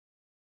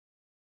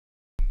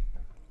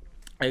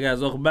Hey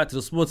guys, welcome back to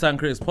the Small Time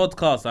Critics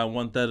podcast. I'm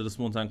one third of the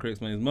Small Time Critics.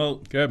 My name is Mo.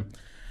 Kem.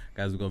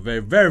 Guys, we've got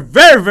a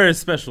very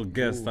special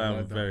guest. Ooh,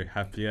 I'm very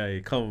happy. Yeah,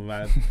 come on,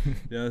 man. You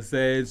know what I'm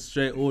saying?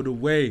 Straight all the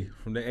way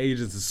from the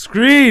Agents of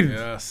S.C.R.E.E.N.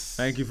 Yes.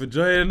 Thank you for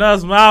joining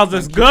us, Miles.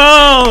 Let's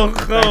go.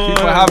 Thank you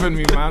for having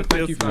me, man.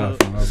 Thank you for man.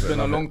 It's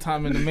been a long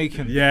time in the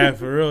making. Yeah,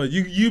 for real.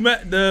 You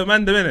met the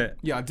man the minute?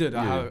 Yeah, I did.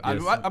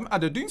 I'm at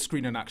the Dune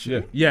screening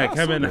actually. Yeah,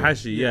 Kem and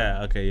Hashi.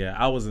 Yeah, okay, yeah.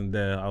 I wasn't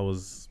there. I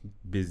was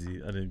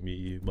busy. I didn't meet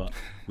you, but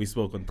we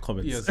spoke on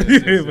comments.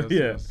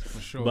 Yes,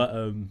 for sure. But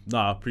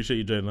I appreciate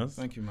you joining us.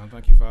 Thank you, man.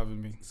 Thank you for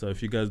having me. So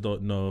if you guys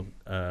don't know,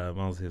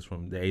 Miles here is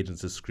from the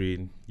Agents of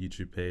S.C.R.E.E.N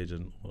YouTube page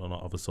and on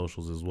our other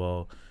socials as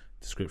well.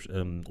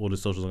 Description, all the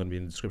socials are going to be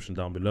in the description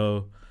down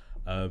below.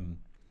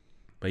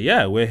 But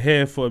yeah, we're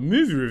here for a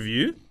movie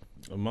review.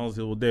 Miles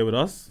here all day with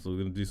us, so we're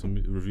going to do some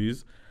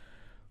reviews.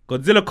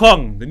 Godzilla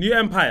Kong, The New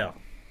Empire,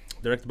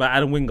 directed by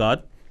Adam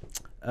Wingard,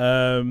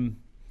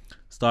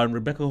 starring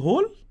Rebecca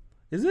Hall.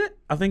 Is it?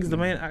 I think it's the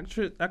main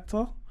actor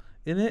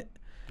in it.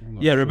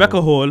 Yeah, sure.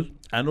 Rebecca Hall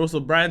and also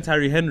Brian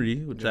Tyree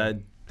Henry, which I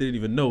didn't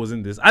even know was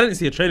in this. I didn't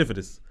see a trailer for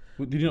this.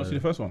 Did you not see the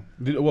first one?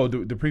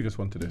 The previous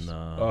one to this.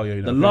 No. Oh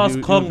yeah. The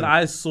last Kong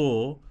I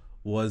saw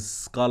was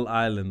Skull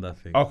Island, I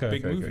think. Okay.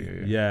 Big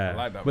movie. Yeah. I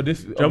like that. But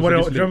this. Do you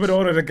remember the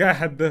one where the guy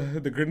had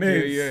the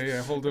grenades?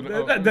 Yeah. Hold on.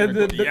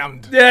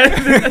 Yammed. Yeah,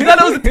 that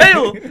was the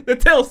tail. The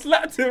tail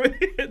slapped him and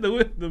hit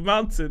the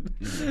mountain.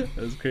 That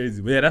was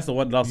crazy. But yeah, that's the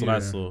last one I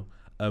saw.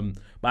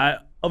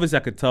 But obviously I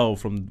could tell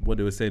from what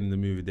they were saying in the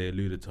movie, they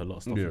alluded to a lot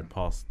of stuff in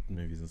past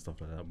movies and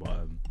stuff like that.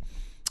 But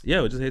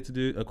yeah, we're just here to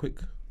do a quick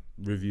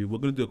review. We're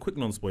going to do a quick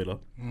non-spoiler.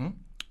 Mm-hmm.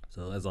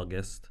 So as our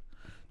guest,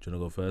 do you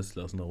want to go first?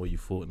 Let us know what you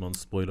thought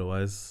non-spoiler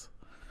wise.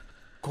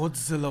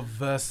 Godzilla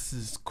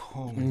versus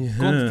Kong.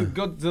 Yeah.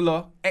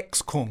 Godzilla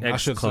X Kong. I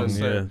should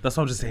say. Yeah. That's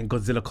why I'm just saying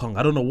Godzilla Kong.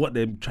 I don't know what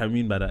they try to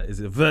mean by that. Is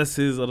it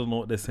versus? I don't know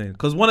what they're saying.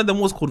 Because one of them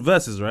was called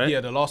Versus, right?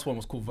 Yeah, the last one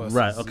was called Versus.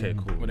 Right, okay,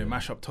 cool. When they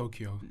mash up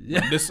Tokyo.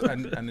 Yeah.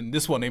 And in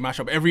this one, they mash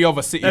up every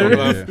other city on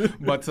Earth.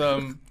 But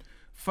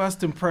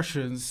first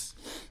impressions,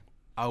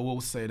 I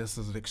will say this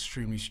is an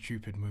extremely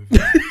stupid movie.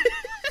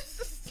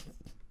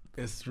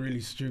 It's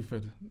really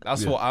stupid.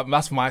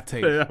 That's my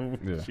take.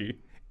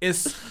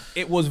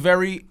 It was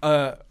very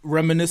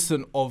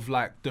reminiscent of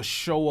like the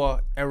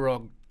Showa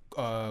era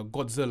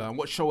Godzilla, and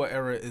what Showa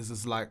era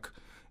is like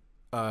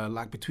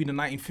between the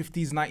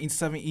 1950s,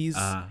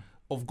 1970s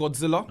of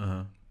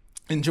Godzilla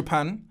in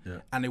Japan,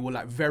 and they were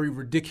like very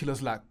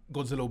ridiculous. Like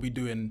Godzilla will be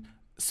doing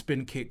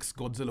spin kicks,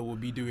 Godzilla will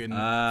be doing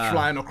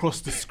flying across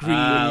the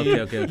screen.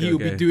 He'll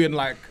be doing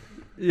like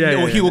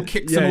heel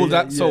kicks and all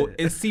that. So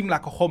it seemed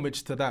like a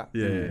homage to that.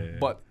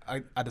 But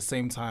at the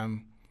same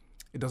time,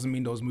 it doesn't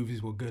mean those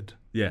movies were good.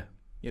 Yeah.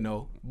 You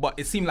know, but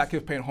it seemed like it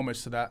was paying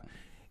homage to that.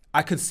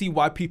 I could see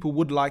why people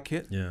would like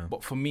it. Yeah.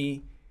 But for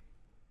me,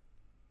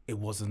 it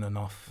wasn't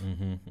enough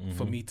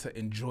for me to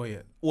enjoy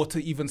it or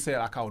to even say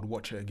like I would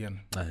watch it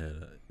again. I hear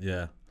that. Yeah.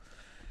 Yeah,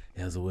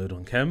 there's a word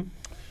on Kem.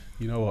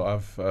 You know what?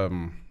 I've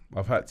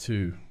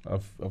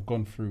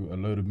gone through a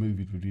load of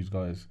movies with these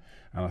guys,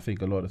 and I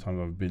think a lot of the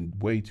time I've been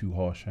way too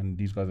harsh. And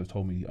these guys have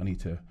told me I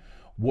need to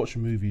watch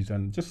movies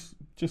and just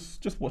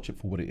watch it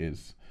for what it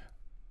is.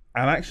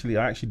 And I actually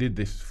did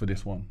this for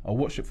this one. I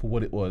watched it for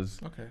what it was.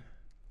 Okay.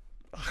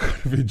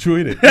 I've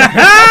enjoyed it.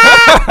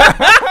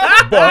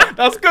 But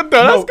that's good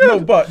though. That's good. No,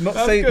 but not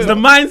saying it's the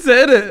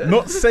mindset, innit?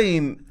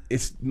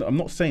 I'm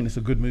not saying it's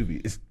a good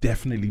movie. It's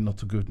definitely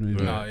not a good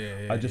movie.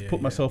 I just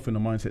put myself in the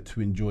mindset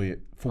to enjoy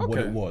it for what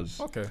it was.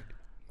 Okay.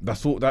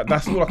 That's all I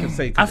can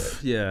say.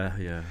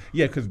 Yeah.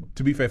 Because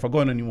to be fair, if I go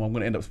on anymore, I'm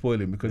going to end up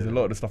spoiling because a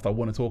lot of the stuff that I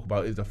want to talk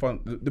about is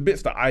the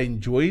bits that I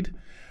enjoyed.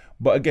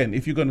 But again,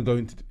 if you're going to go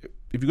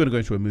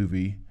into a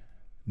movie,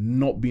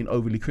 not being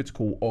overly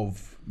critical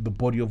of the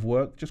body of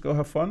work, just go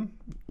have fun.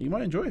 You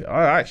might enjoy it.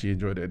 I actually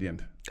enjoyed it at the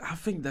end. I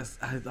think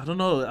I don't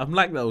know. I'm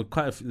like that with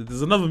quite a few.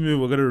 There's another movie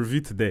we're going to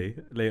review today,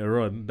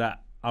 later on,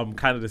 that I'm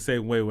kind of the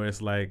same way where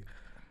it's like,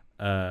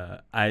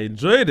 I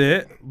enjoyed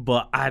it,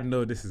 but I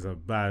know this is a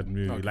bad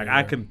movie. Okay,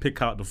 I can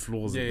pick out the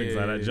flaws and things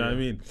like that. Do you know what I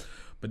mean?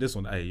 But this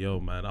one,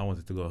 man, I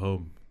wanted to go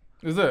home.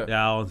 Is it?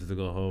 Yeah, I wanted to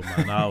go home,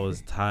 man. I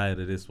was tired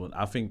of this one.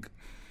 I think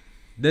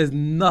there's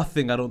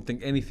nothing, I don't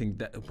think anything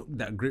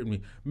that gripped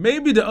me.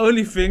 Maybe the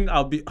only thing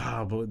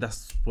but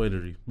that's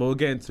spoilery. But we'll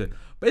get into it.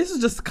 But this is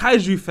just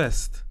Kaiju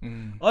Fest.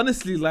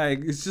 Honestly,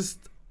 like, it's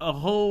just a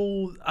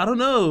whole, I don't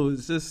know,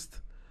 it's just.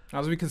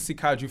 As we can see,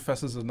 Kaiju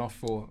Fest is enough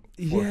for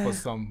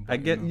some.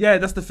 That's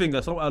the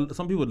thing.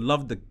 Some people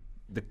love the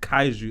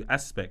Kaiju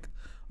aspect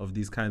of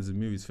these kinds of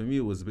movies. For me,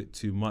 it was a bit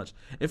too much.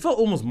 It felt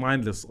almost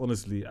mindless,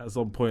 honestly, at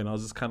some point. I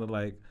was kind of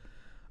like,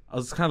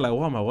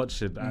 what am I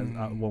watching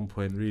at one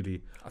point,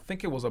 really? I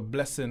think it was a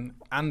blessing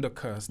and a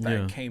curse that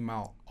it came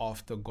out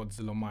after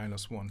Godzilla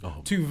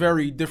 -1. Two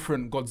very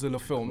different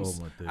Godzilla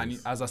films. And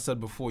as I said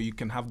before, you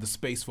can have the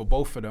space for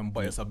both of them,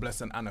 but it's a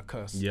blessing and a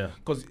curse. Yeah.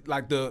 Because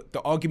like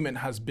the argument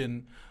has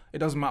been, it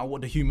doesn't matter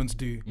what the humans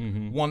do.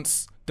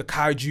 Once the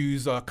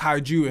kaijus are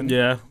kaiju and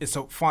it's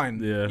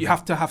fine. Yeah. You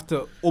have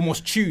to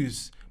almost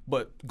choose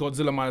But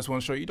Godzilla minus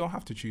one show, you don't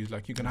have to choose.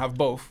 Like you can have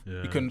both.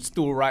 Yeah. You can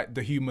still write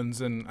the humans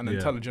in an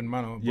intelligent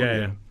manner. But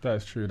Yeah.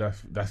 That's true.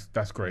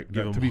 That's great.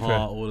 Give to them be fair,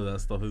 all of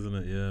that stuff, isn't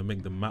it? Yeah,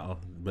 make them matter.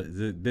 But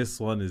this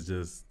one is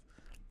just,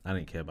 I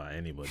didn't care about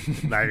anybody.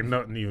 Like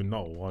not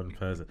one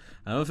person.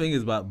 Another thing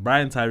is about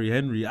Brian Tyree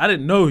Henry. I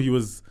didn't know he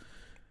was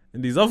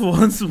in these other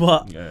ones,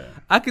 but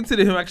I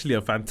consider him actually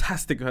a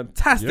fantastic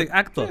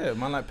actor. Yeah,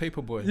 man, like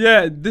Paperboy.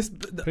 Yeah,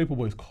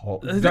 Paperboy's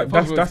cold.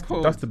 Paperboy's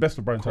cold. That's the best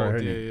of Brian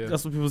Tyree Henry. Yeah.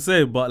 That's what people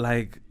say, but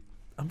like,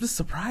 I'm just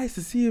surprised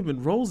to see him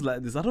in roles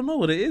like this. I don't know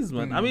what it is,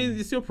 man. I mean,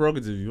 it's your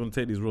prerogative. You want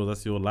to take these roles,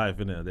 that's your life,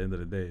 innit? At the end of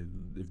the day,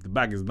 if the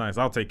bag is nice,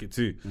 I'll take it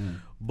too.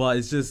 But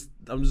it's just,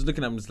 I'm just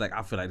looking at him, just like,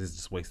 I feel like this is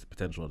just wasted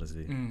potential,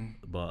 honestly.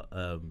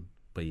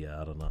 But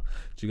yeah, I don't know.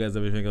 Do you guys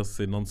have anything else to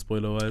say,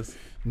 non-spoiler wise?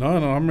 No,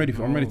 I'm ready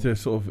to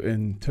sort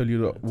of tell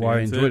you why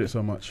I enjoyed it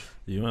so much.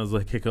 You might as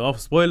well kick it off.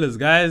 Spoilers,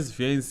 guys. If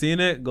you ain't seen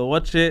it, go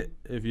watch it.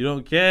 If you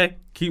don't care,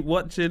 keep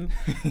watching.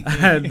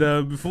 And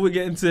before we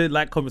get into it,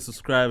 like, comment,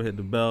 subscribe, hit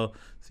the bell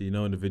so you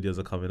know when the videos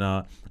are coming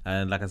out.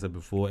 And like I said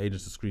before,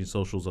 Agents of S.C.R.E.E.N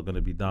socials are going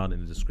to be down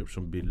in the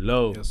description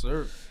below. Yes,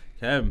 sir.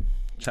 Kem,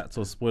 chat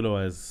to us spoiler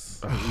wise.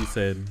 What are you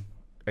saying?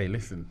 Hey,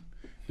 listen.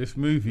 This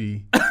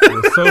movie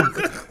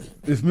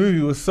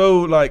was so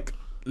like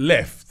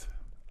left.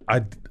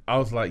 I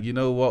was like, you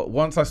know what?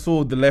 Once I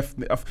saw the left,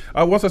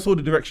 once I saw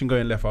the direction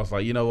going left, I was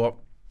like, you know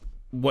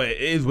what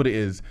it is, what it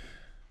is,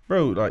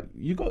 bro. Like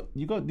you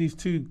got these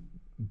two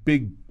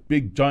big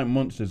giant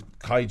monsters,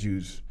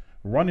 kaijus,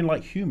 running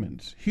like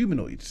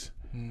humanoids,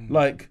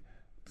 like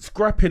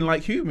scrapping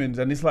like humans,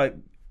 and it's like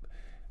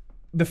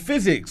the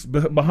physics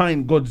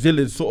behind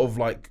Godzilla's sort of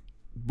like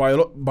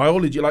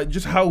biology, like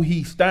just how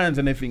he stands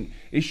and everything,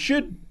 it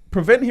should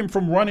prevent him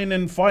from running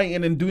and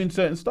fighting and doing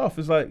certain stuff.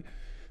 It's like,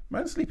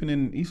 man, he's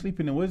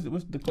sleeping in where's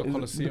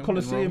the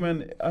Colosseum,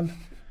 and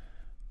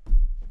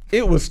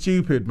it was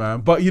stupid,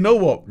 man. But you know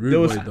what?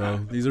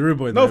 He's a rude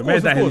boy. No, of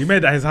course, he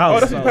made that his house. Oh,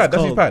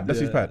 that's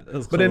his pad.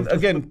 But then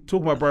again,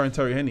 talking about Brian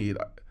Tyree Henry,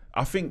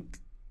 I think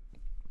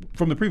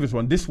from the previous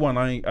one, this one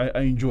I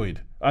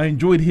enjoyed. I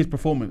enjoyed his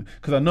performance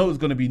because I know it's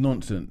going to be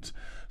nonsense.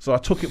 So I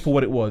took it for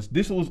what it was.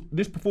 This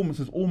performance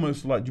is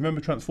almost like, do you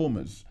remember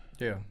Transformers?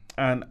 Yeah.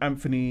 And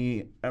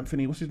Anthony,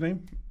 what's his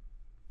name?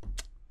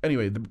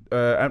 Anyway,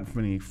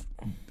 Anthony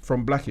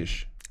from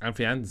Blackish.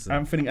 Anthony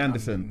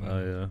Anderson.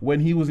 Oh yeah. When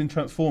he was in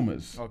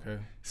Transformers. Okay.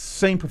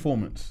 Same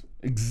performance.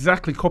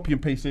 Exactly copy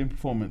and paste, same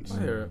performance. I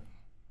hear it.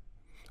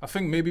 I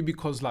think maybe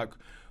because like,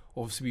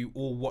 obviously we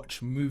all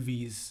watch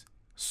movies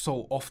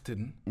so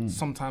often,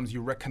 sometimes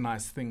you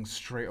recognize things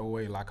straight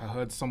away. Like I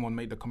heard someone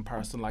make the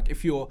comparison, like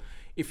if you're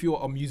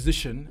a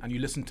musician and you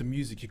listen to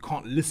music, you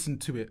can't listen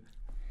to it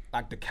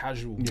like the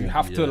casual. You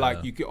have to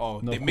like,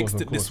 they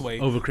mixed it this way.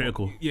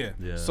 Overcritical. Yeah.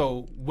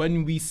 So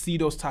when we see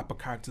those type of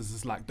characters,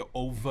 it's like the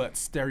overt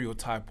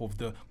stereotype of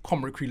the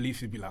comic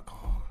relief. You'd be like,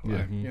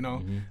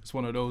 it's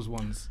one of those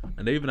ones.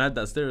 And they even had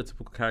that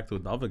stereotypical character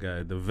with the other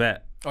guy, the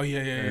vet. Oh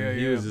yeah.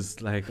 He was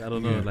just like, I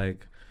don't know,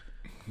 like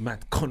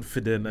mad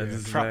confident and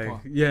just trapper.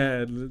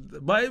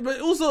 Like,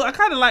 but also I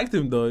kind of liked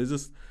him though. It's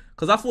just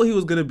because I thought he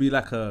was gonna be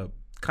like a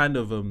kind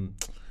of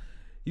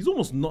he's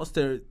almost not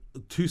too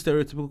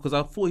stereotypical, because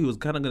I thought he was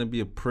kind of gonna be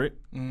a prick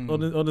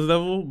on his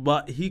level,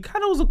 but he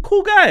kind of was a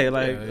cool guy.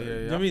 Like,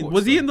 I mean,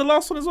 was he in the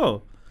last one as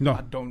well? No,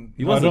 I don't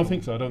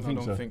think so.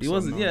 He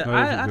wasn't. No.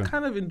 Yeah, I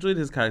kind of enjoyed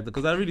his character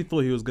because I really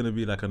thought he was gonna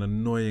be like an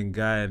annoying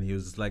guy, and he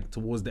was like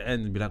towards the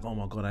end and be like, oh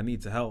my god, I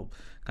need to help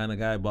kind of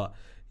guy, but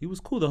he was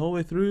cool the whole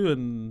way through.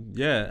 And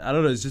I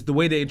don't know, it's just the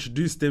way they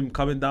introduced him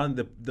coming down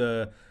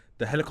the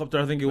helicopter,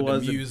 I think it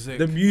was.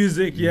 The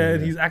music,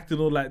 and he's acting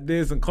all like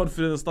this and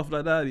confident and stuff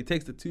like that. He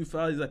takes the tooth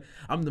out, he's like,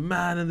 I'm the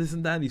man and this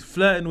and that, and he's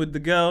flirting with the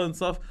girl and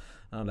stuff.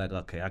 And I'm like,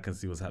 okay, I can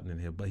see what's happening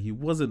here. But he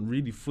wasn't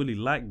really fully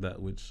like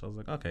that, which I was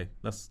like, okay,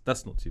 that's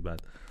not too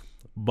bad.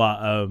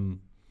 But I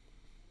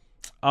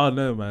don't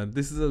know, man.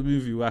 This is a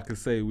movie where I can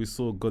say we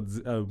saw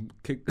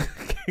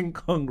King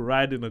Kong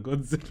riding a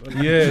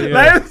Godzilla.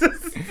 Yeah.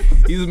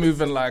 He's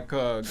moving like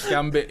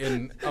Gambit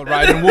in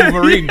riding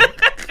Wolverine.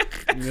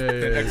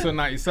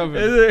 X-97.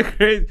 Isn't it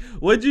crazy?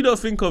 What do you not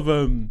think of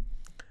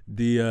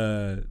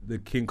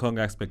the King Kong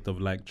aspect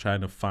of like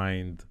trying to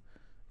find,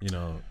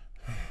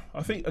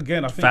 I think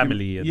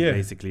family and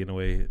basically in a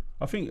way.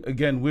 I think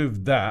again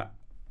with that,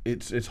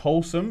 it's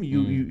wholesome.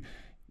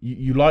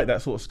 You like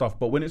that sort of stuff,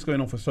 but when it's going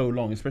on for so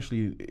long,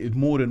 especially it's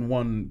more than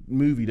one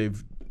movie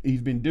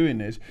he's been doing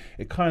this,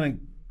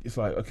 it's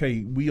like,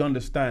 okay, we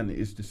understand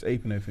it's this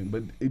ape and everything,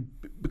 but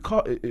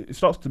it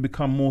starts to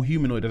become more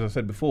humanoid, as I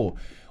said before.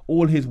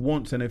 All his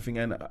wants and everything,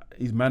 and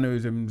his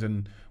mannerisms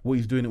and what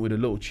he's doing it with the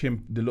little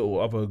chimp, the little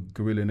other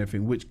gorilla and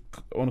everything, which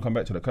I want to come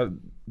back to that, because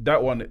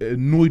that one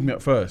annoyed me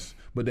at first,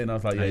 but then I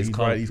was like, he's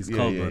right, he's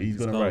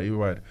gonna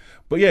ride.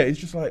 But yeah, it's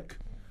just like,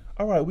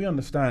 all right, we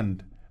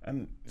understand.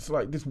 And it's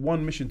like this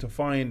one mission to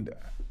find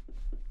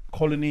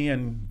Colony,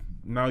 and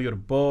now you're the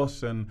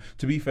boss. And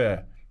to be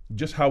fair,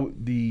 just how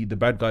the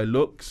bad guy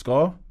looked,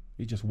 Scar,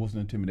 it just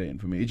wasn't intimidating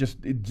for me. It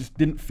just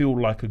didn't feel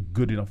like a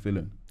good enough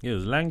villain. He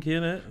was lanky,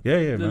 innit?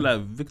 Yeah, man.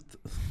 Like Victor.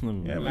 Yeah,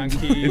 man.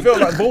 Lanky. It felt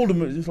like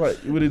Voldemort, just like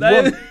with his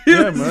one.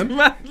 Yeah,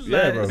 man.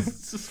 Yeah, bro.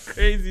 It's just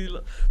crazy.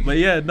 But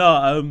yeah,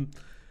 no.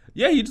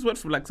 Yeah, he just went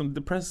from like some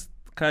depressed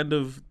kind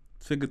of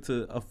figure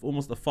to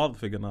almost a father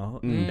figure now,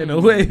 in a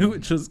way,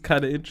 which was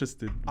kind of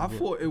interesting. I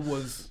thought it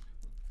was.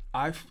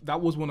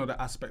 That was one of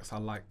the aspects I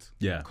liked.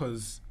 Yeah.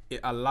 Because it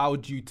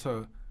allowed you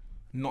to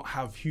not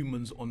have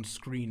humans on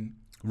screen.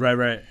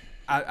 Right.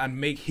 And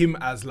make him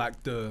as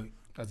like the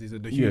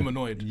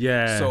humanoid.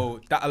 Yeah.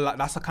 So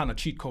that's a kind of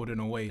cheat code in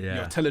a way. Yeah.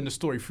 You're telling the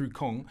story through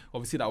Kong.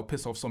 Obviously, that will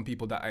piss off some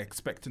people that are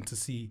expecting to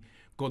see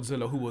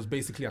Godzilla, who was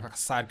basically like a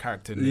side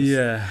character in this.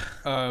 Yeah.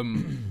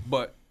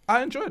 But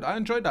I enjoyed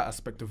that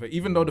aspect of it.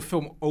 Even though the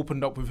film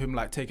opened up with him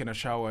like taking a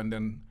shower and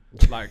then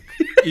like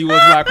he was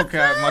like,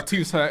 okay, my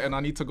teeth's hurt and I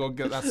need to go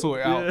get that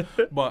sorted out.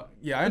 But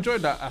yeah, I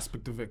enjoyed that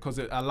aspect of it because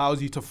it allows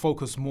you to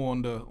focus more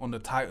on the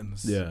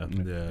Titans. Yeah.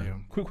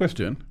 Quick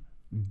question.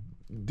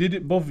 Did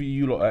it bother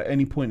you lot at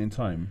any point in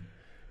time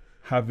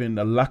having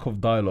a lack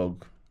of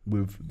dialogue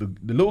with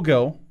the little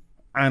girl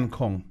and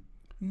Kong?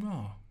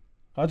 No.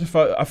 I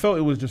felt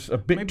it was just a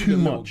bit too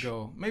much.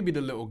 Maybe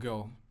the little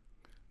girl.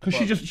 Because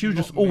she was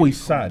just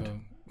always sad.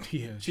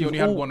 Yeah, she only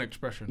had one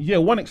expression. Yeah,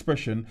 one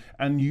expression,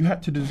 and you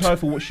had to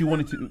decipher what she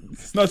wanted to.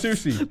 No,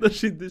 seriously.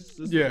 Exactly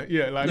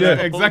like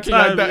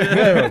that.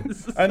 Yeah,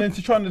 and then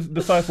to try and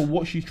decipher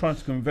what she's trying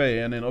to convey,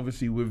 and then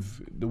obviously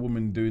with the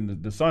woman doing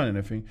the sign and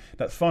everything,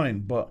 that's fine.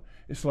 But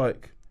it's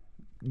like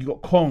you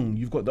got Kong,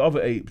 you've got the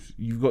other apes,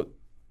 you've got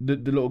the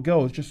little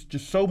girl. It's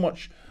just so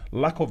much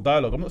lack of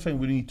dialogue. I'm not saying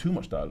we need too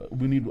much dialogue.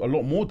 We need a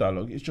lot more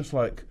dialogue. It's just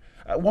like.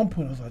 At one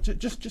point, I was like,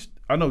 just.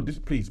 I know this.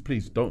 Please,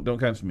 don't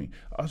cancel me.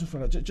 I was just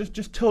like,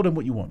 just tell them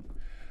what you want.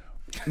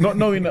 Not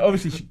knowing that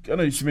obviously, I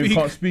know she maybe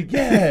can't speak.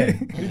 Yeah,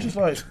 you're just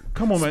like,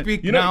 come on, man.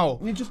 Speak now. now.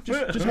 You just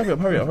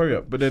hurry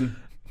up. But then,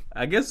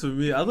 I guess for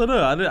me, I don't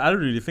know. I don't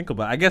really think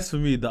about it. I guess for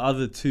me, the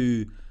other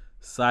two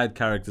side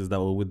characters that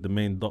were with the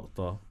main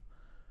doctor,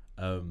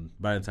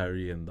 Brian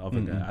Tyree and the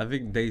other guy, I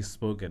think they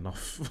spoke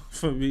enough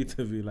for me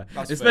to be like,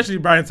 especially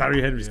Brian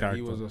Tyree Henry's character.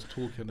 He was just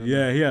talking.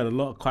 Yeah, he had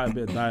quite a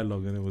bit of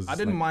dialogue, and it was. I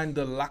didn't mind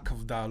the lack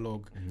of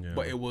dialogue,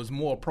 but it was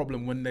more a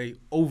problem when they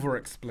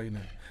over-explain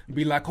it.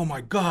 Be like, oh my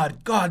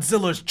God,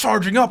 Godzilla's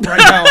charging up right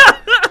now.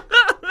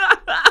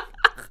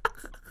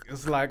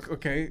 It's like,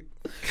 okay.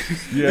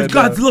 Yeah, if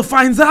Godzilla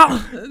finds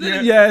out,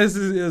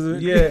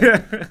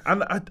 yeah.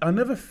 And I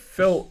never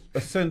felt a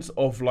sense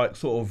of like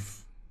sort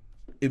of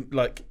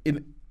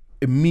in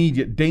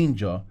immediate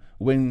danger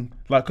when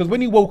because when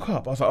he woke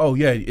up I was like, oh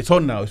yeah, it's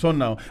on now,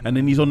 and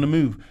then he's on the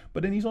move,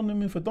 but then he's on the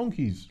move for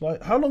donkeys.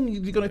 Like, how long is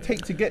it gonna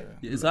take to get?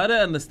 So I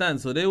don't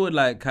understand. So they would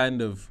like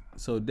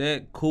so they're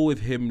cool with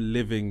him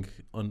living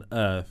on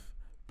Earth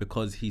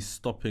because he's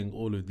stopping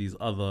all of these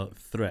other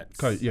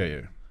threats.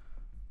 Yeah.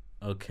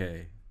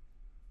 Okay.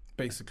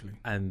 Basically.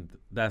 And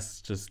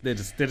that's just they're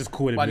just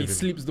cool with him. But living. he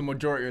sleeps the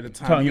majority of the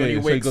time. He only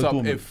wakes up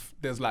dormant if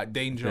there's like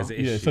danger.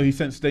 Yeah, so he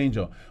sensed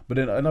danger. But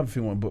then another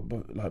thing,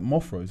 but like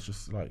Mothra is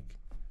just like.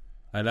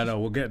 I don't know.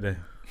 We'll get there.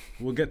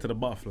 We'll get to the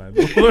butterfly.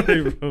 Don't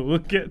worry, bro. We'll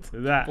get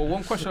to that. But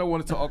one question I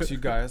wanted to ask you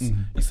guys: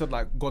 you said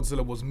like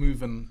Godzilla was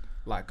moving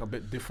like a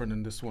bit different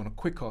in this one,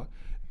 quicker.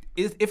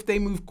 If they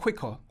move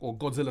quicker, or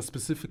Godzilla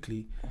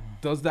specifically,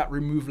 does that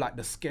remove like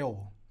the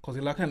scale? Because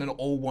like in an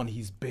old one,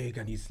 he's big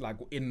and he's like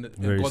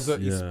Godzilla,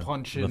 he's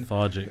punching.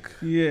 Lethargic.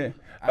 Yeah.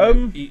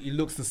 He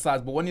looks the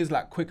size, but when he's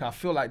like quicker, I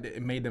feel like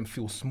it made them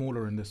feel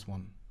smaller in this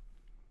one.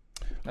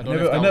 I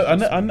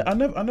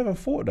never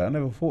thought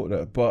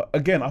that. But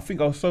again, I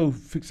think I was so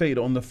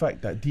fixated on the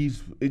fact that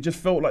it just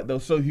felt like they were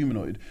so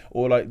humanoid,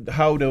 or like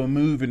how they were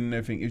moving and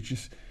everything. It's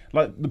just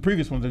like the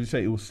previous ones, as you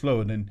say, it was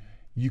slow, and then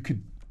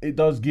it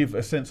does give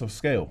a sense of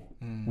scale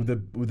with the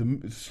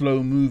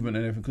slow movement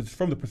and everything, because it's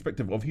from the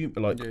perspective of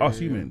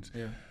humans.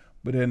 Yeah.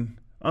 But then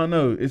I don't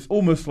know, it's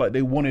almost like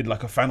they wanted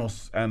like a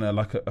Thanos and a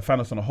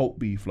Thanos and a Hulk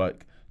beef,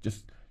 like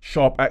just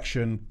sharp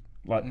action,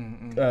 like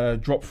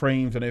drop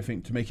frames and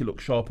everything to make it look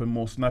sharper and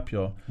more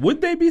snappier.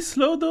 Would they be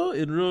slow though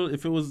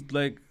if it was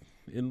like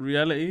in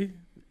reality?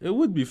 It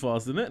would be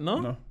fast, isn't it?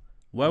 No.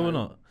 Why would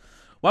not?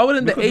 Why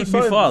wouldn't the ape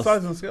be fast?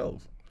 Size and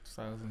scales.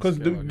 Because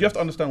you have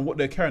to understand what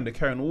they're carrying. They're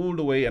carrying all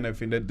the weight and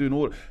everything. They're doing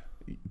all.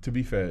 To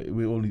be fair,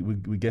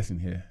 we're guessing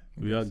here.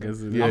 We are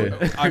guessing.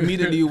 Yeah. I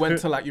immediately went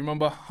to like, you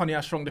remember Honey,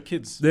 I Shrunk the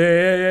Kids?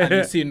 Yeah. And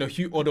you seeing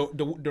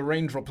the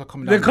raindrops are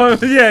coming down.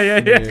 Yeah.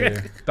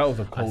 That was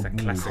a cold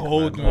movie.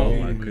 Cold movie.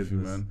 Oh my goodness,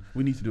 man.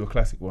 We need to do a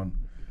classic one.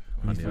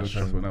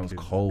 That was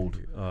cold.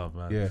 Oh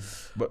man. Yeah.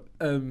 But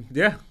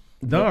yeah.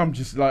 No, I'm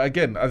just like,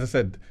 again, as I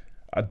said,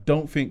 I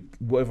don't think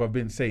whatever I've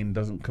been saying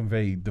doesn't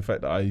convey the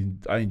fact that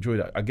I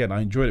enjoyed it. Again,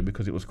 I enjoyed it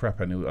because it was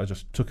crap and I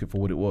just took it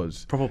for what it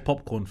was. Proper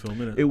popcorn film,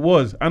 innit? It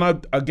was. And I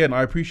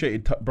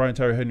appreciated Brian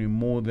Tyree Henry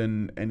more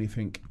than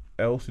anything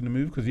else in the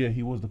movie, because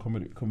he was the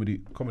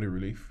comedy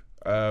relief.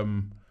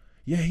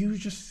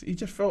 He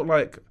just felt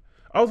like,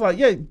 I was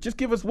like, just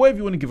give us whatever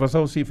you want to give us,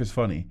 I'll see if it's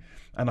funny.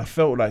 And I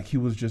felt like he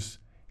was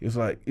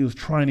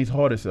trying his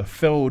hardest, a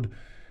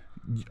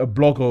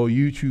blogger or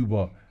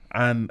YouTuber.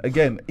 And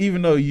again,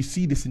 even though you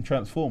see this in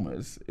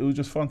Transformers, it was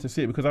just fun to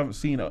see it because I haven't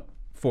seen it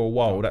for a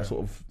while, that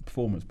sort of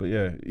performance. But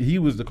yeah, he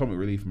was the comic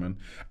relief, man.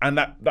 And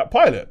that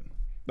pilot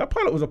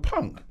was a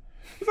punk.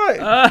 It's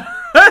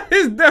like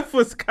his death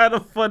was kind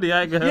of funny.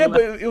 I guess. Yeah,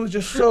 but it was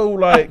just so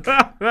like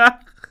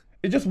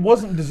it just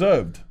wasn't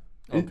deserved.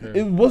 Okay.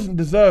 It wasn't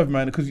deserved,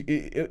 man, because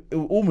it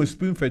almost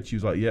spoon-fed to you.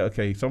 It was like, yeah,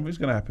 okay, something's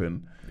gonna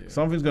happen.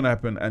 Something's gonna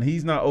happen, and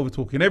he's now over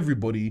talking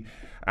everybody,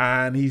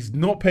 and he's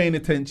not paying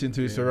attention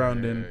to his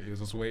surrounding. He was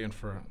just waiting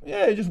for it.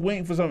 Yeah, just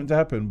waiting for something to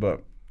happen.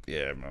 But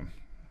yeah, man.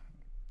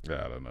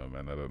 Yeah, I don't know,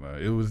 man. I don't know.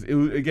 It was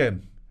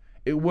again.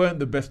 It weren't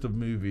the best of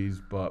movies,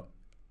 but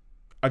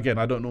again,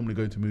 I don't normally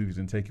go into movies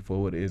and take it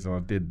for what it is, and I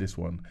did this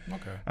one.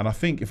 Okay. And I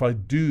think if I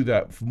do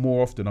that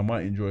more often, I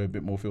might enjoy a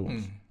bit more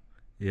films.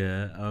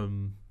 Yeah.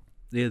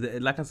 Yeah.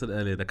 Like I said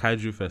earlier, the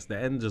Kaiju Fest, the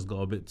end just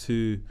got a bit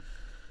too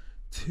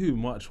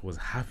much was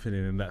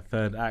happening in that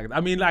third act.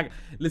 I mean, like,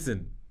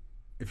 listen,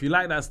 if you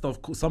like that stuff,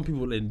 some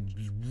people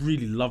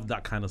really love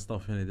that kind of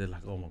stuff, and they're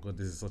like, oh my god,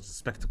 this is such a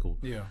spectacle.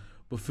 Yeah.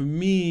 But for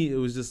me, it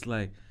was just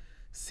like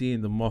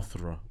seeing the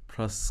Mothra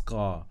plus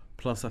Scar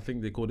plus I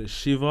think they called it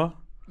Shiva.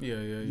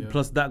 Yeah.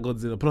 Plus that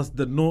Godzilla, plus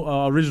the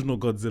original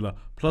Godzilla,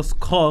 plus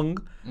Kong,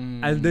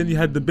 and then you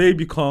had the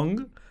baby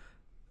Kong.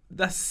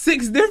 That's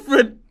 6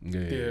 different.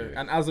 Yeah.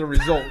 And as a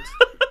result,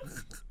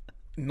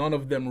 none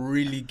of them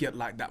really get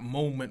like that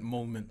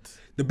moment.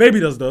 The baby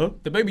does though.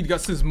 The baby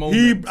gets his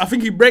moment. I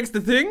think he breaks the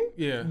thing.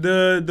 Yeah.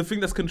 The thing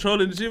that's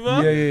controlling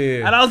Shiva.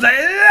 Yeah. And I was like,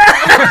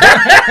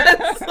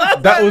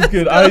 that was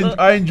good.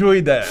 I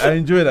enjoyed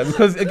that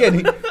because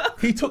again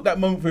he took that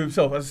moment for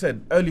himself. As I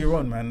said earlier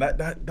on, man,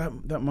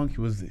 that monkey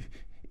was.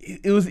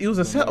 It was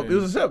a setup. It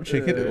was a setup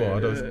chick, isn't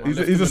it?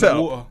 He's a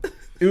setup.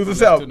 It was a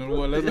setup.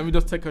 Let me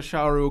just take a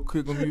shower real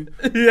quick on you.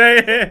 Yeah.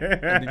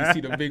 And then you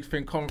see the big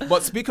thing coming.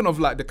 But speaking of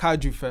like the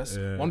Kaiju Fest,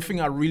 one thing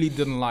I really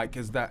didn't like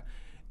is that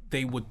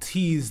they would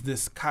tease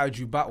this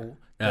Kaiju battle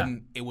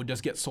and it would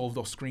just get solved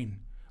off screen.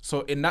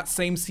 So in that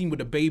same scene with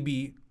the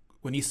baby,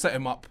 when he set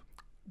him up,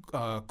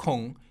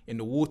 Kong, in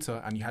the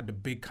water, and you had the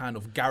big kind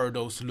of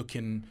Gyarados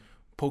looking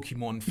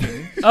Pokemon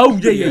thing. Oh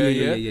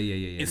yeah.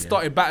 It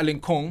started battling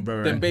Kong,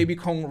 then baby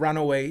Kong ran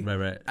away,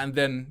 right. and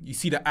then you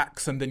see the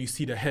axe, and then you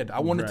see the head.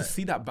 I wanted to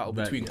see that battle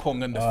between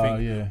Kong and the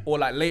thing. Yeah. Or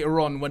like later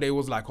on when they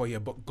was like, oh yeah,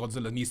 but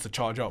Godzilla needs to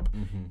charge up.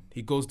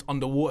 He goes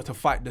underwater to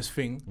fight this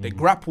thing. They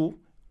grapple,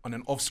 and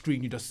then off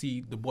screen you just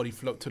see the body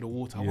float to the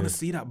water. I want to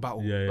see that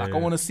battle. I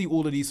want to see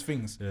all of these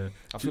things.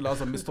 I feel that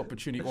was a missed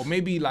opportunity. Or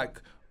maybe like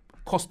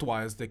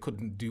cost-wise, they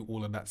couldn't do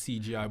all of that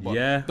CGI,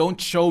 but don't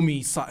show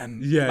me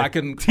something like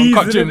in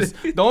Uncut Gems.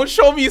 Don't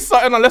show me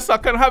something unless I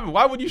can have it.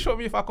 Why would you show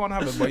me if I can't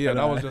have it? But yeah,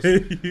 that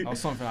was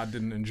something I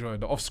didn't enjoy.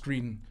 The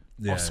off-screen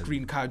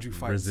Kaiju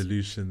fights.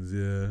 Resolutions,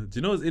 Do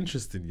you know what's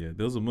interesting? Yeah,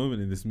 there was a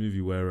moment in this movie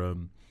where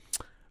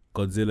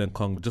Godzilla and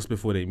Kong, just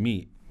before they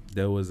meet,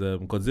 there was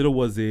Godzilla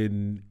was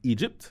in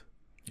Egypt.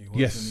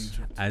 Yes.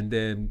 And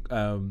then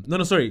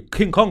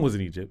King Kong was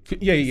in Egypt.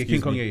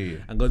 King Kong, yeah.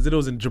 And Godzilla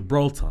was in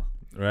Gibraltar,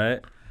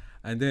 right?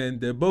 And then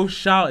they're both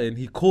shouting.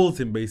 He calls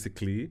him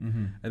basically,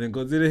 and then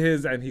Godzilla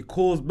hears and he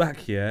calls back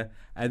here,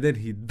 and then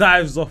he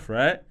dives off,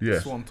 right?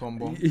 Yeah. Swan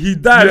Tombo. He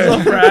dives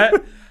off, right?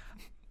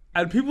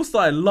 And people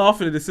started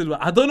laughing at the cinema.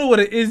 I don't know what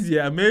it is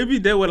yet. Maybe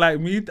they were like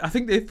me. I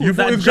think they thought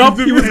that jump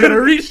he was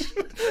gonna reach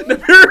the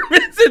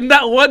pyramids in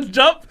that one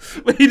jump,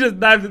 but he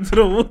just dived into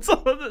the water.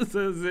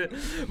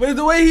 But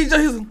the way he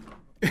just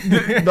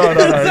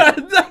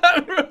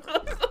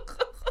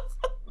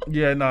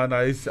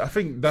I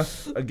think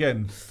that's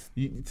again.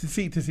 To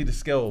see the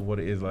scale of what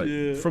it is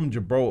like from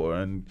Gibraltar,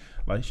 and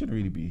like you shouldn't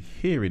really be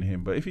hearing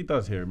him, but if he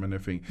does hear him and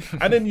everything,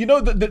 and then you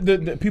know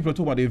the people are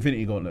talking about the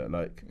Infinity Gauntlet,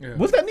 like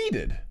was that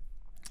needed?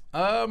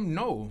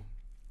 No,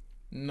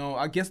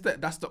 I guess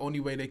that's the only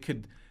way they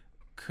could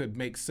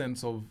make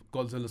sense of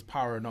Godzilla's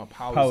powering up.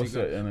 How is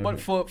he going? But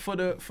for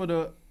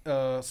the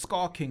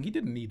Scar King, he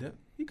didn't need it.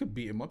 He could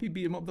beat him up. He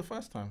beat him up the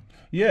first time.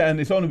 Yeah, and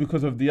it's only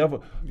because of the other.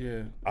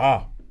 Yeah.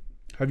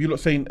 Have you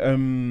lot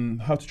seen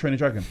How to Train a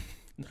Dragon?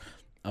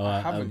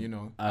 I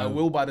haven't, I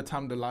will by the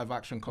time the live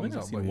action comes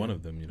out. I've seen one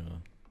of them,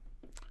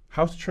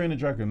 How to Train a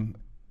Dragon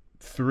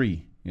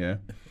 3, yeah.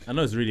 I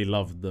know it's really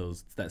loved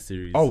that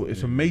series. Oh,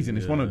 it's amazing.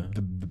 It's one of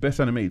the best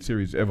animated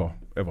series ever.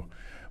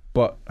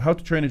 But How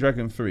to Train a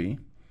Dragon 3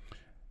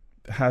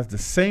 has the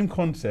same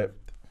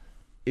concept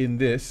in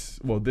this.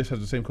 Well, this has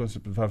the same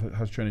concept of How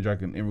to Train a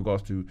Dragon in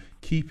regards to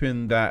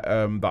keeping that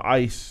the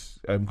ice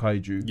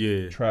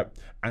kaiju trapped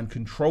and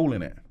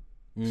controlling it.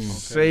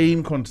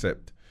 Same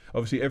concept.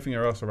 Obviously, everything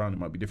else around it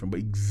might be different, but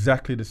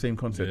exactly the same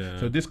concept. Yeah.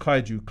 So this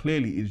kaiju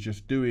clearly is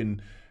just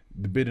doing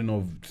the bidding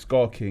of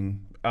Scar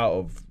King out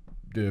of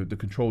the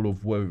control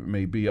of whatever it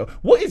may be.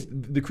 What is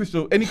the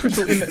crystal? Any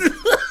crystal in it?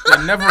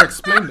 They never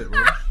explained it,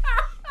 bro.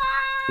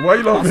 Why are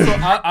you laughing?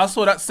 I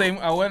saw that same.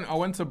 I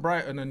went to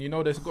Brighton, and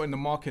they've got in the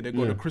market. They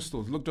got the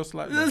crystals. Look just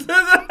like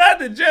that.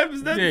 The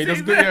gems.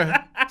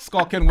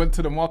 Scar King went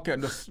to the market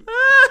and just.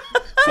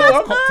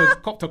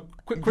 Copped a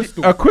quick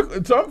crystal.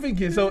 So I'm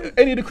thinking, so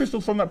any of the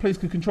crystals from that place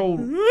could control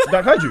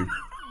that kaiju?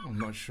 I'm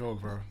not sure,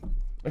 bro.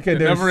 Okay,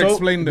 They never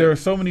explained there it. are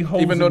so many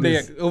holes. Even though in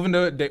this.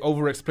 they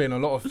over-explain a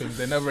lot of things,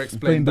 they never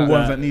Explain explained the that.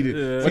 ones that need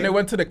it. When they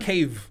went to the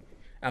cave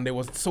and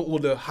they saw all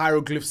the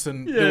hieroglyphs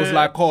and it was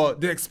like, oh,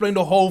 they explained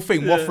the whole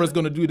thing. Mothra's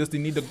gonna do this. They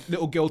need the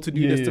little girl to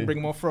do this to bring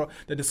Mothra.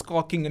 They're the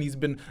Scar King and he's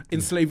been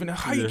enslaving her.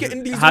 How you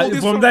getting these all this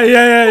from from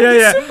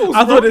that? symbols,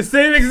 I bro? thought the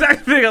same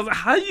exact thing. I was like,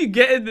 how you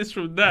getting this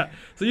from that?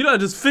 So you know,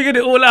 just figured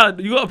it all out.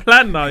 You got a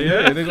plan now,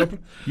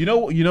 You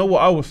know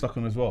what I was stuck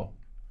on as well.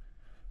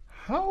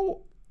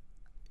 How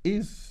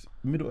is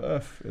Middle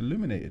Earth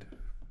illuminated?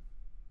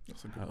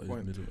 That's a good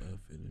point. Middle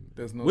Earth,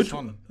 There's no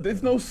sun.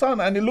 There's no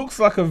sun, and it looks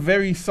like a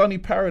very sunny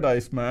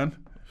paradise, man.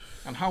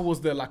 And how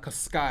was there like a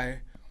sky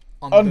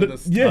under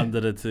the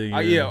under the thing.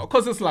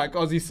 because it's like,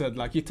 as you said,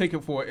 like you take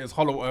it for it is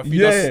Hollow Earth.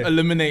 You just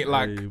eliminate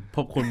like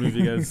popcorn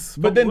movie guys.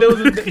 But then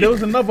there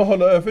was another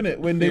Hollow Earth in it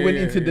when they went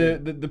into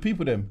the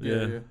people them.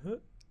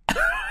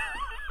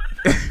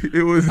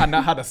 It was, and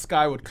that had a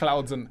sky with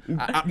clouds and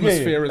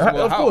atmosphere as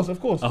well. Of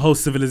course. A whole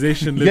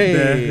civilization lived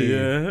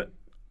there.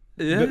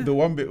 Yeah. The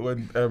one bit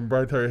when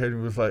Brian Terry Henry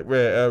was like,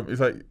 where it's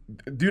like,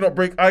 do not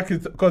break eye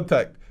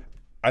contact,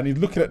 and he's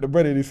looking at the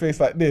bread in his face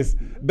like this.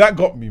 That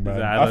got me,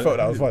 man. I felt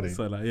that was funny.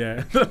 So like,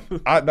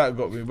 that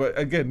got me. But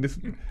again,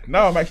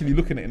 now I'm actually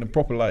looking at it in a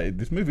proper light.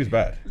 This movie's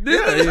bad.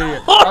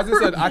 As I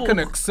said, I can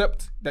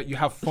accept that you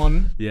have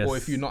fun, or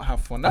if you not have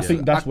fun. I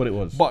think that's what it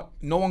was. But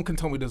no one can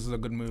tell me this is a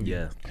good movie.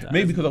 Yeah,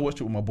 maybe because I watched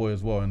it with my boy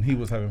as well, and he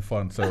was having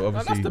fun. So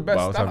obviously, that's the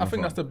best. I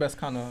think that's the best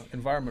kind of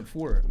environment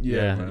for it.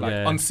 Yeah, like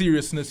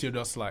unseriousness. You're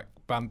just like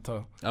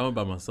banter. I went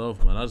by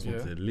myself, man. I just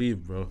wanted to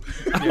leave, bro.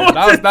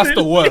 That's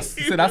the worst.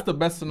 See, that's the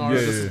best scenario.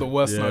 This is the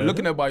worst scenario.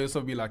 Looking at it by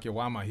yourself, be like,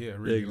 why am I here?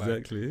 Really,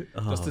 exactly.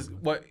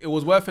 But it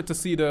was worth it to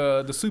see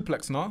the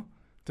suplex, no?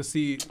 To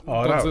see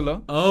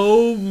Godzilla.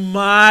 Oh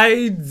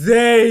my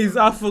days!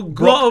 I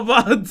forgot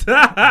about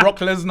that. Brock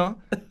Lesnar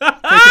taking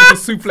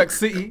to Suplex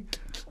City.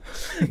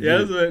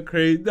 That was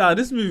crazy. Nah,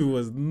 this movie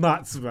was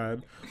nuts,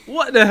 man.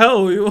 What the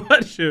hell were you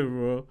watching,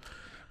 bro?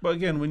 But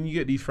again, when you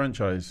get these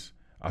franchises,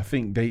 I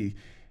think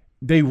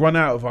they run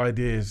out of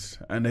ideas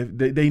and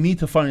they need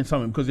to find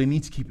something because they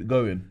need to keep it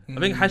going. I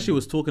think Hashi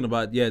was talking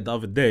about the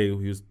other day.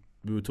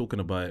 We were talking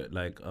about it,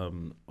 like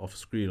off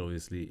screen.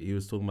 Obviously, he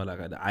was talking about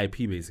like the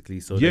IP basically.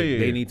 So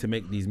they need to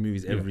make these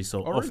movies every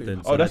so often.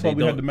 Really? So that's why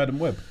we had the Madam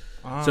Web.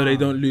 So they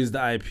don't lose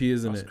the IP,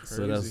 isn't it? Crazy.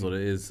 So that's what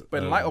it is.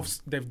 But in light of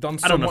they've done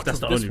so I don't know much if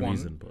that's of the this only one,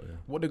 reason, but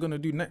what they're gonna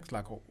do next?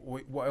 Like,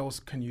 what else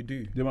can you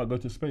do? They might go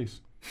to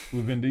space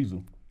with Vin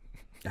Diesel.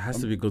 it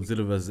has to be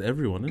Godzilla versus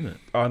everyone, isn't it?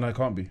 Oh no, it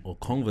can't be. Or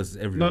Kong versus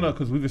everyone. No,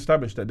 because we've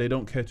established that they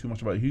don't care too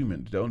much about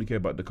humans. They only care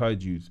about the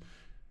kaijus,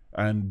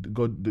 and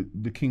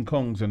the King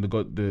Kongs and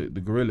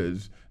the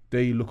gorillas.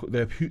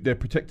 They're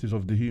protectors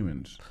of the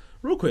humans.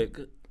 Real quick,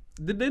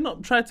 did they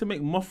not try to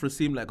make Mothra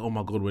seem like, oh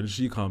my god, when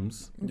she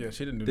comes, Yeah,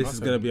 she didn't do this nothing. is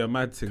gonna be a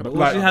mad thing? But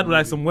like- she had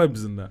like some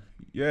webs in that.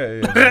 Yeah.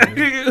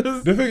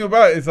 The thing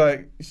about it is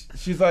like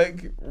she's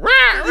like,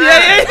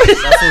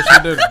 That's all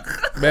she did.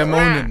 Bare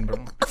moaning, bro.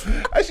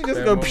 and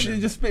she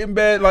just spitting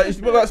bare like it's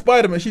like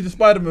Spider-Man. She's a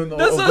Spider-Man.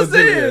 That's of what I'm Godzilla,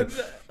 saying.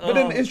 yeah. But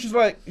then it's just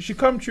like she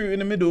come through in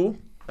the middle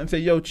and say,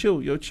 yo, chill.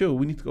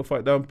 We need to go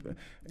fight down. Man.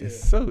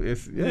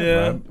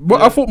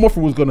 But I thought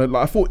Mothra was gonna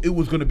I thought it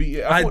was gonna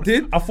be. I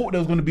thought there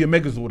was gonna be a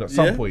Megazord at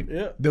some point.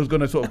 Yeah. They was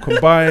gonna sort of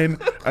combine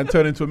and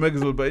turn into a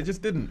Megazord, but it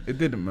just didn't. It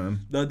didn't,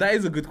 man. No, that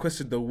is a good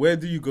question though. Where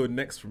do you go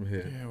next from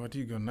here? Yeah, where do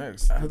you go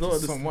next? I don't There's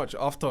so understand. much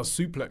after a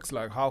suplex.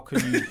 Like, how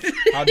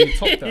do you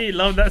top that? He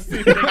loved that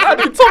scene. How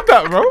do you top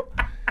that, bro?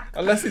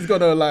 Unless he's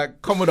gonna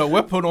like come with a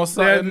weapon or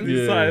something.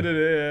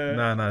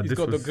 Nah. He's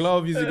got the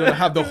glove. He's gonna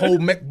have the whole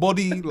mech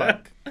body,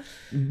 like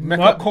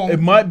Mecha Kong. It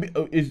might be.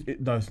 No,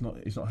 it's not.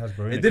 It's not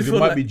Hasbro. It might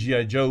like, be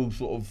G.I. Joe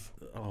sort of.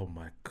 Oh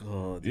my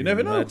god! You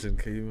never know.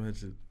 Can you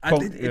imagine?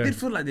 Kong, It did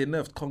feel like they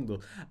nerfed Kong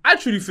though. I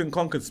truly think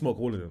Kong can smoke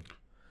all of them.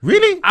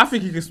 Really? I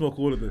think he can smoke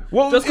all of them.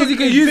 Well, just because he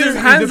can in use theory,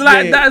 his hands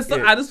like that and stuff,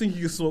 yeah. I just think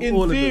he can smoke In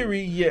all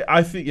theory, of them.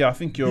 I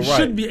think you're He right.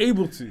 should be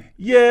able to.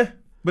 Yeah,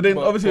 but then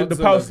obviously the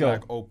power Godzilla's scale.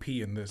 like OP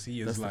in this.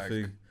 He is That's the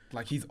thing.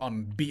 like he's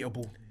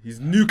unbeatable. He's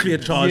nuclear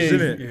charged, Yeah,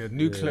 isn't it? Yeah,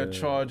 nuclear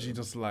charge. He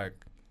just like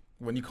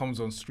when he comes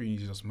on screen,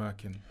 he's just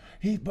murking.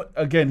 But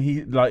again,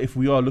 he like if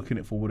we are looking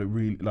at for what it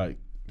really like,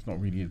 it's not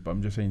really is. But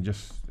I'm just saying,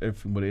 just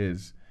everything what it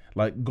is.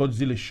 Like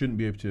Godzilla shouldn't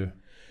be able to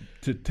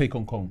take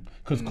on Kong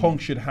because Kong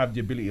should have the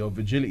ability of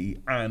agility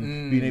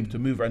and being able to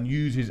move and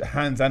use his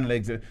hands and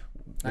legs. And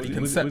he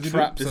can set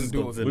traps and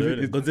do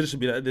Godzilla. Godzilla should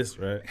be like this,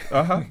 right?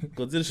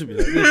 Godzilla should be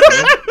like this,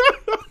 right?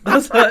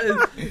 That's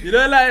what you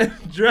know,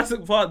 like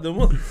Jurassic Park. The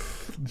one,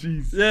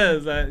 Jeez. yeah,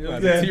 it's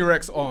like the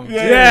T-Rex arms.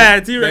 yeah,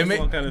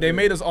 T-Rex. They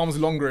made his arms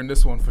longer in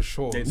this one for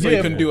sure, so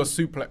he can do a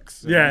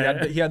suplex.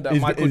 Yeah. he had that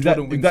Is Michael that,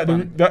 Jordan is that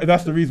wingspan.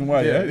 that's the reason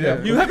why?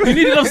 Yeah. You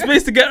need enough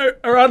space to get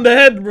around the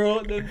head,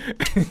 bro. You know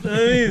what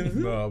I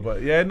mean? No,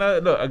 but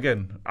look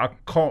again. I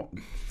can't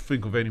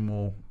think of any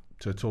more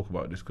to talk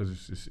about this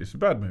because it's a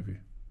bad movie.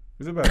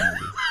 It's a bad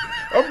movie.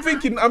 I'm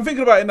thinking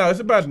about it now. It's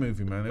a bad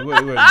movie, man. It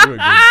weren't good.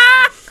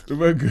 It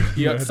weren't good.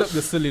 You man. accept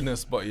the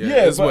silliness, but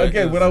But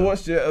again, when I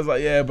watched it, I was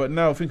like, yeah. But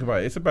now think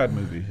about it. It's a bad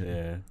movie.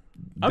 Yeah.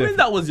 I mean,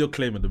 that was your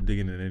claim at the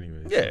beginning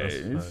anyway. Yeah,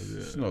 So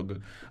it's not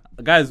good.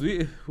 Guys,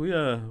 we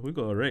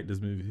gotta rate this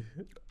movie.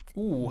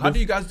 Ooh, how do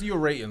you guys do your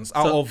ratings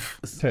out of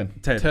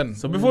 10. 10?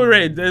 So before we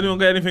rate, anyone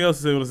got anything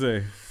else to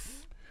say?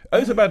 Oh,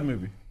 it's a bad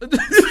movie.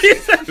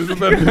 It's a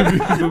bad movie.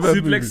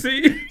 Suplex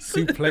City.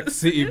 Suplex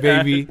City,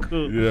 baby.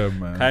 Cool. Yeah,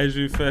 man.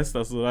 Kaiju Fest,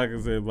 that's all I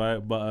can say about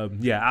it. But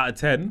yeah, out of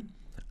 10,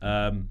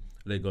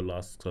 they go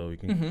last, so you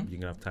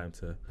can have time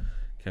to.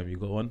 Kem, you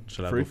got one?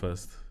 Shall I go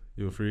first?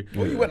 You were free.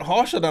 Well, you went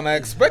harsher than I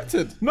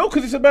expected. No,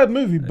 because it's a bad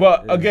movie.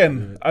 But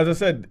again, as I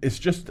said, it's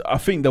just I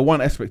think the one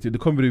aspect of the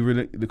comedy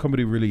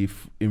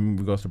relief in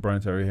regards to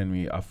Brian Terry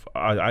Henry,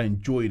 I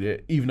enjoyed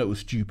it, even though it was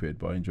stupid,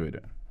 but I enjoyed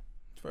it.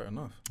 Fair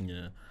enough.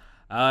 Yeah,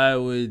 I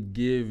would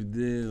give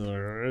this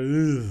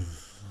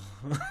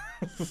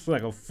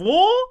like a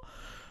 4.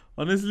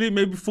 Honestly,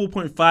 maybe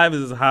 4.5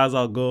 is as high as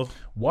I'll go.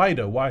 Why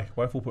though? Why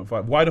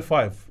 4.5? Why the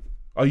 5?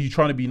 Are you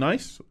trying to be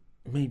nice?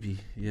 Maybe,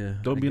 yeah.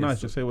 Don't be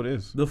nice. Just say what it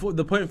is. The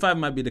 0.5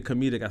 might be the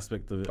comedic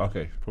aspect of it.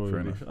 Okay, probably.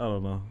 fair enough. I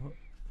don't know.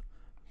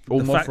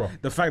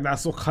 The fact that I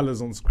saw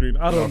colors on screen,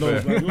 I don't know.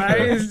 Like,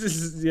 it's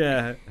just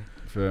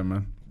Fair,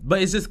 man.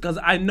 But it's just because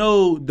I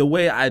know the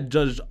way I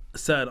judge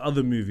certain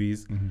other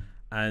movies,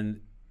 and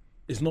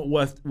it's not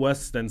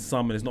worse than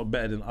some, and it's not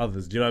better than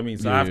others. Do you know what I mean?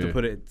 So I have to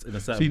put it in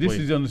a certain. See, this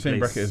is on the same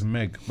bracket as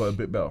Meg, but a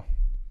bit better.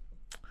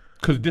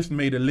 Because this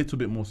made a little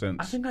bit more sense.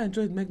 I think I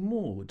enjoyed Meg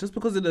more just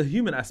because of the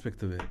human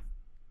aspect of it.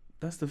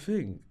 That's the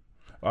thing.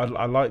 I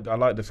like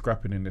the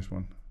scrapping in this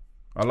one.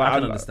 I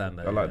can understand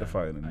that. I like the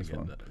fighting in this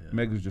one. That,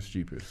 Meg was just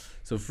stupid.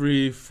 So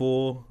 3,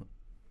 4.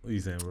 What are you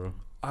saying, bro?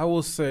 I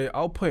will say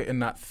I'll put it in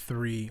that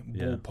 3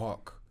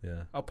 ballpark.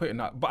 Yeah, I'll put it in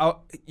that. But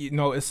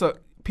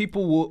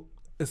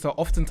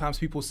oftentimes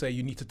people say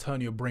you need to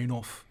turn your brain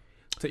off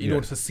in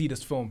order to see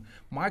this film.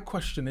 My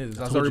question is,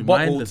 as a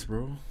rebuttal,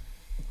 bro.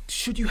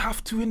 Should you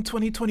have to in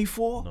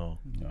 2024? No.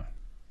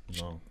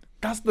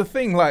 That's the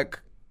thing. Like,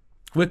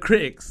 we're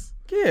critics.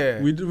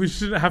 Yeah, we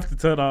shouldn't have to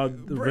turn our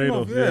brain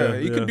off. Yeah,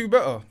 you could do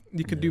better.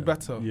 You could do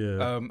better.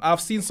 Yeah. I've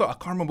seen I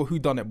can't remember who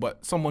done it,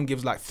 but someone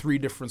gives like 3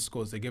 different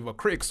scores. They give a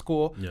critic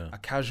score, a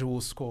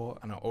casual score,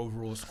 and an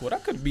overall score.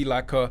 That could be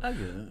like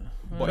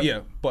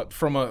but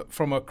from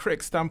a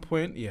critic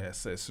standpoint,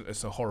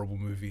 it's a horrible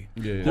movie.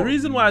 Yeah. The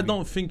reason why I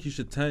don't think you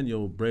should turn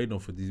your brain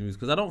off with these movies,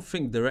 because I don't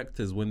think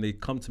directors, when they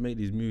come to make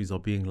these movies, are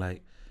being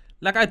like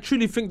I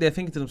truly think they're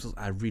thinking to themselves,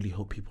 I really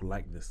hope people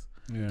like this.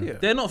 Yeah.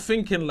 They're not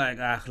thinking like,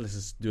 let's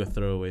just do a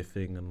throwaway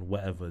thing and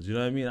whatever. Do you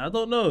know what I mean? I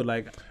don't know.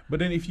 But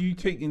then if you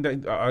take in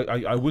that,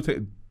 I would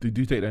take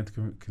that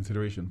into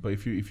consideration. But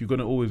if you're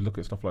gonna always look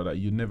at stuff like that,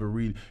 you're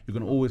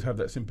gonna always have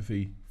that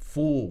sympathy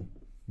for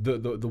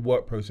the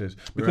work process,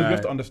 because you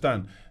have to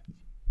understand.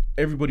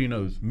 Everybody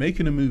knows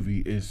making a movie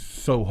is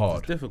so hard.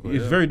 It's difficult.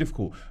 It's very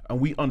difficult, and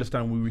we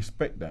understand. We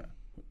respect that.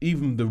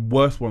 Even the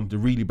worst one, the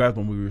really bad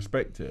one, we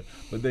respect it.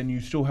 But then you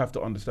still have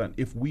to understand,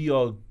 if we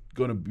are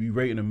going to be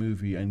rating a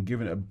movie and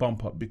giving it a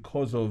bump up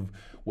because of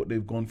what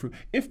they've gone through.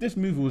 If this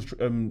movie was,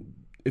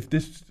 if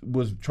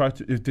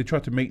they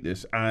tried to make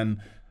this, and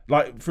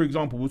like, for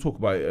example, we'll talk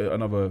about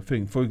another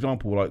thing. For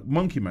example, like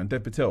Monkey Man,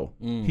 Dev Patel,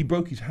 he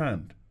broke his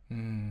hand.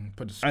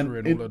 Put the screw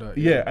and all of that.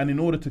 Yeah, and in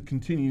order to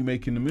continue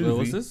making the movie.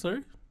 What's this?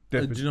 Sorry.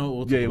 Do you know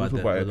what we'll talk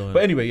about it.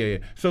 But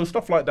anyway, So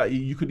stuff like that,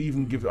 you could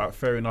even give it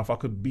fair enough. I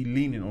could be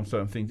leaning on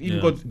certain things.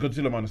 Even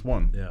Godzilla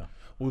 -1. Yeah.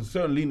 Was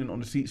certain leaning on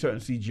the certain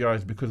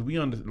CGIs, because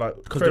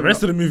because the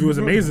rest of the movie was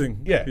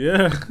amazing.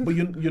 Yeah. But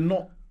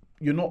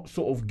you're not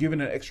sort of giving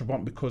an extra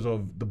bump because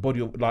of the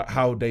body of like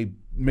how they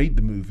made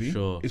the movie.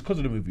 Sure. It's because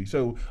of the movie.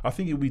 So I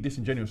think it would be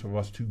disingenuous of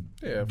us to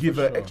give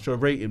an extra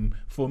rating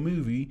for a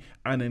movie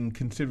and then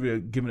consider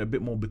giving it a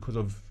bit more because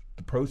of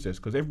the process,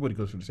 because everybody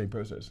goes through the same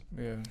process.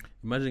 Yeah.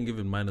 Imagine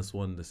giving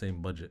 -1 the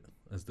same budget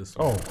as this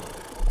one.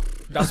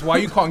 That's why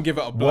you can't give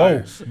it a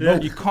blight. No,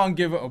 you can't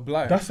give it a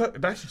blight. That's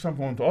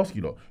something I want to ask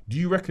you, though. Do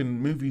you reckon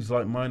movies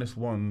like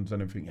 -1s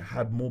and everything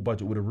had more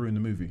budget would have ruined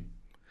the movie?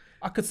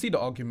 I could see the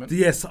argument.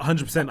 Yes,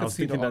 100%. I was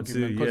thinking that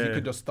too. Because you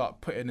could just start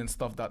putting in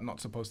stuff that's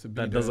not supposed to be.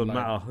 That doesn't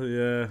matter.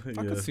 Yeah.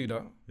 I could see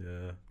that.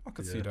 Yeah. I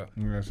could see that.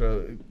 Yeah.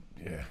 So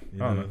I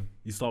don't know.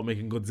 You start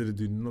making Godzilla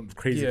do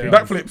crazy things.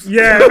 Backflips.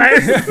 Yeah,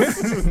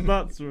 it's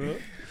nuts, bro.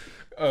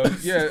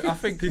 I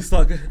think he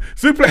start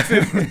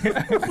suplexing.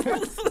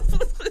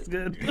 It's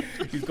good.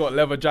 He's got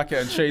leather jacket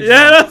and shades.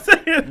 Yeah, that's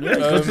it.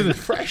 Godzilla's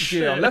fresh.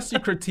 Yeah, unless you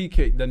critique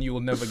it, then you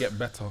will never get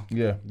better.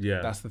 Yeah.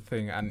 That's the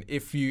thing. And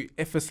if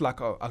it's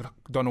like I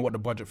don't know what the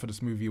budget for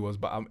this movie was,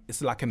 but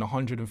it's like in the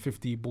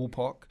 150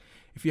 ballpark.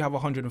 If you have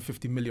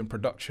 150 million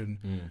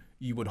production,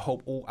 you would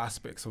hope all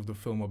aspects of the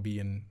film are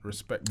being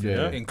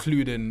respected,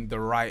 including the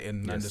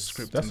writing and the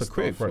script. That's and a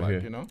critic right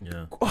here. You know?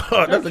 Yeah.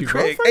 Oh, that's a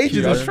critic.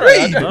 Agents of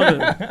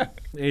S.C.R.E.E.N.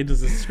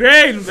 Agents of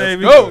S.C.R.E.E.N,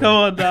 baby. Go. Come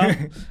on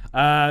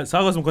now. So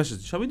I got some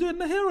questions. Shall we do it in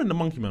the here or in the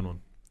Monkey Man one?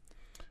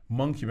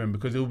 Monkey Man,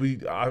 because it'll be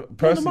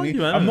personally.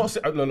 Man, I'm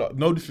not.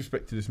 No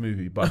disrespect to this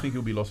movie, but I think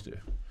it'll be lost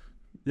here.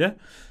 Yeah.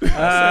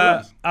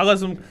 I got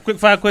some quick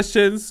fire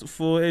questions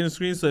for Agent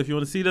Screen. So if you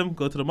want to see them,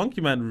 go to the Monkey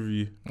Man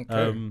review.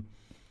 Okay.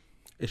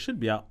 It should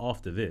be out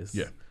after this.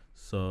 Yeah.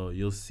 So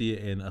you'll see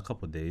it in a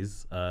couple of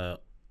days.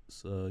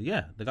 So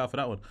yeah, look out for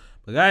that one.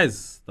 But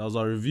guys, that was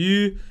our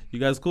review. You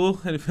guys cool?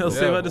 Anything else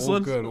to say about this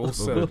one? Good,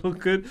 all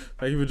good.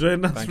 Thank you for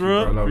joining us,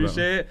 bro.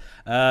 Appreciate it.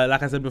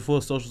 Like I said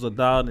before, socials are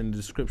down in the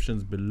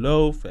descriptions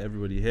below for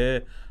everybody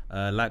here.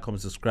 Like,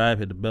 comment, subscribe,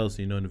 hit the bell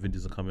so you know when the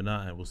videos are coming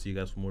out, and we'll see you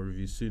guys for more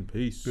reviews soon.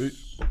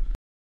 Peace.